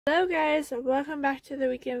Hello guys, welcome back to the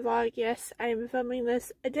weekend vlog. Yes, I'm filming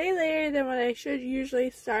this a day later than what I should usually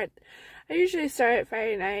start. I usually start at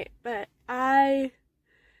Friday night, but I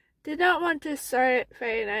did not want to start at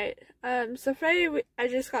Friday night. So Friday I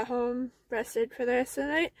just got home, rested for the rest of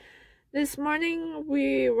the night. This morning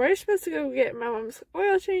we were supposed to go get my mom's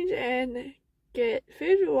oil change and get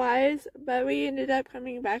food wise, but we ended up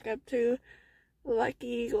coming back up to Lucky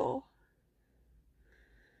Eagle.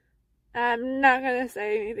 I'm not gonna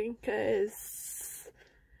say anything because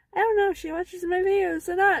I don't know if she watches my videos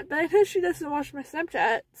or not, but I know she doesn't watch my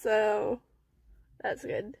Snapchat, so that's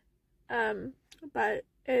good. But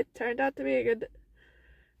it turned out to be a good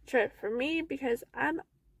trip for me because I'm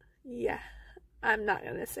not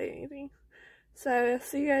gonna say anything. So I'll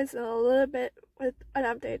see you guys in a little bit with an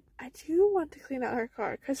update. I do want to clean out her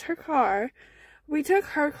car because we took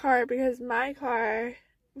her car because my car,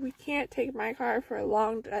 we can't take my car for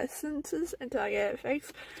long distances until I get it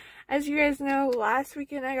fixed. As you guys know, last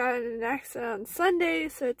weekend I got in an accident on Sunday,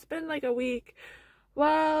 so it's been like a week.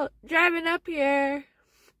 Well, driving up here,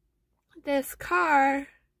 this car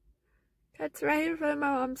cuts right in front of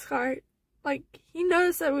my mom's car. Like, he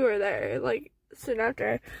noticed that we were there, like, soon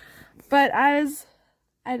after. But I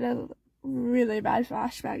had a really bad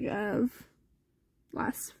flashback of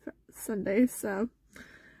last Sunday, so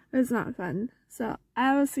it was not fun. So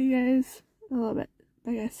I will see you guys in a little bit.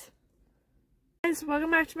 Bye guys. Guys, welcome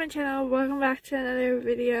back to my channel. Welcome back to another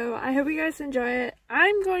video. I hope you guys enjoy it.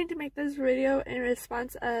 I'm going to make this video in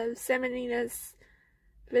response of Sam and Nina's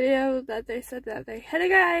video that they said that they hit a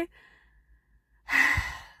guy.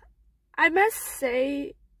 I must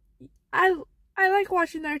say, I like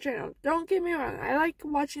watching their channel. Don't get me wrong, I like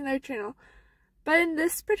watching their channel. But in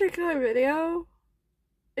this particular video,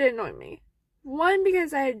 it annoyed me. One,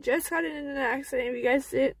 because I had just gotten in an accident. If you guys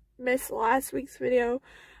didn't miss last week's video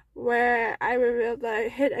where I revealed that I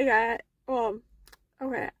hit a guy. Well,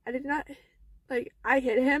 okay, I did not, like, I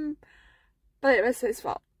hit him, but it was his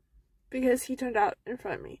fault because he turned out in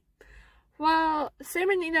front of me. Well,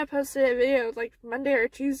 Sam and Nina posted a video like Monday or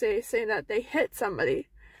Tuesday saying that they hit somebody.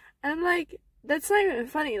 And I'm like, that's not even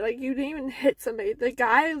funny. Like, you didn't even hit somebody. The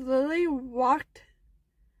guy literally walked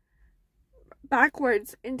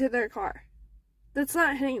backwards into their car. That's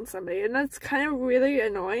not hitting somebody, and that's kind of really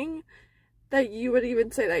annoying that you would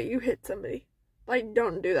even say that you hit somebody. Like,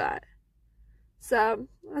 don't do that. So,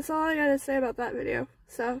 that's all I gotta say about that video.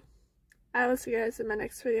 So, I will see you guys in my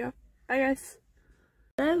next video. Bye guys.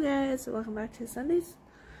 Hello guys, welcome back to Sunday's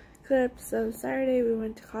clip. So, Saturday we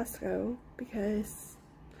went to Costco because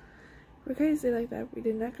we're crazy like that. We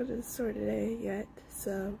did not go to the store today yet,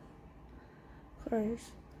 so, of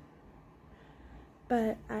course.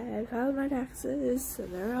 But I filed my taxes, so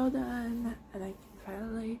they're all done, and I can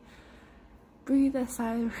finally breathe a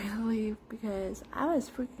sigh of relief because I was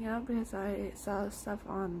freaking out because I saw stuff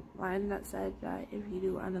online that said that if you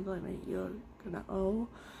do unemployment, you're gonna owe.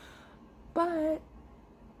 But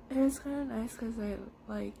it was kind of nice because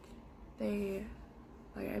I'm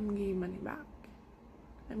getting money back.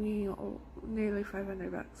 I'm getting nearly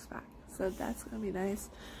 $500 back, so that's gonna be nice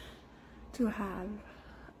to have.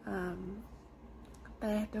 But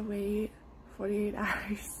I have to wait 48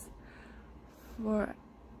 hours for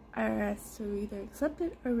IRS to either accept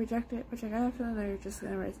it or reject it, which I got a feeling they're just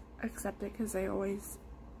gonna accept it because they always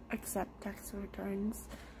accept tax returns.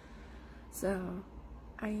 So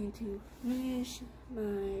I need to finish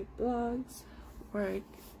my blogs, work,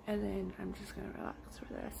 and then I'm just gonna relax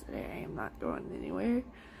for the rest of the day. I am not going anywhere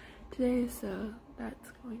today, so that's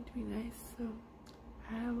going to be nice. So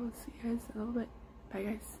I will see you guys in a little bit. Bye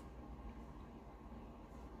guys.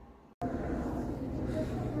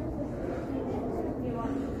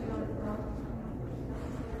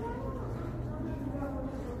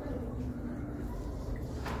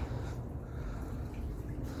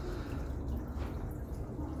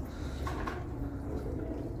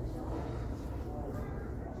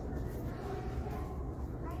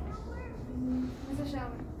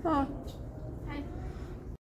 Oh.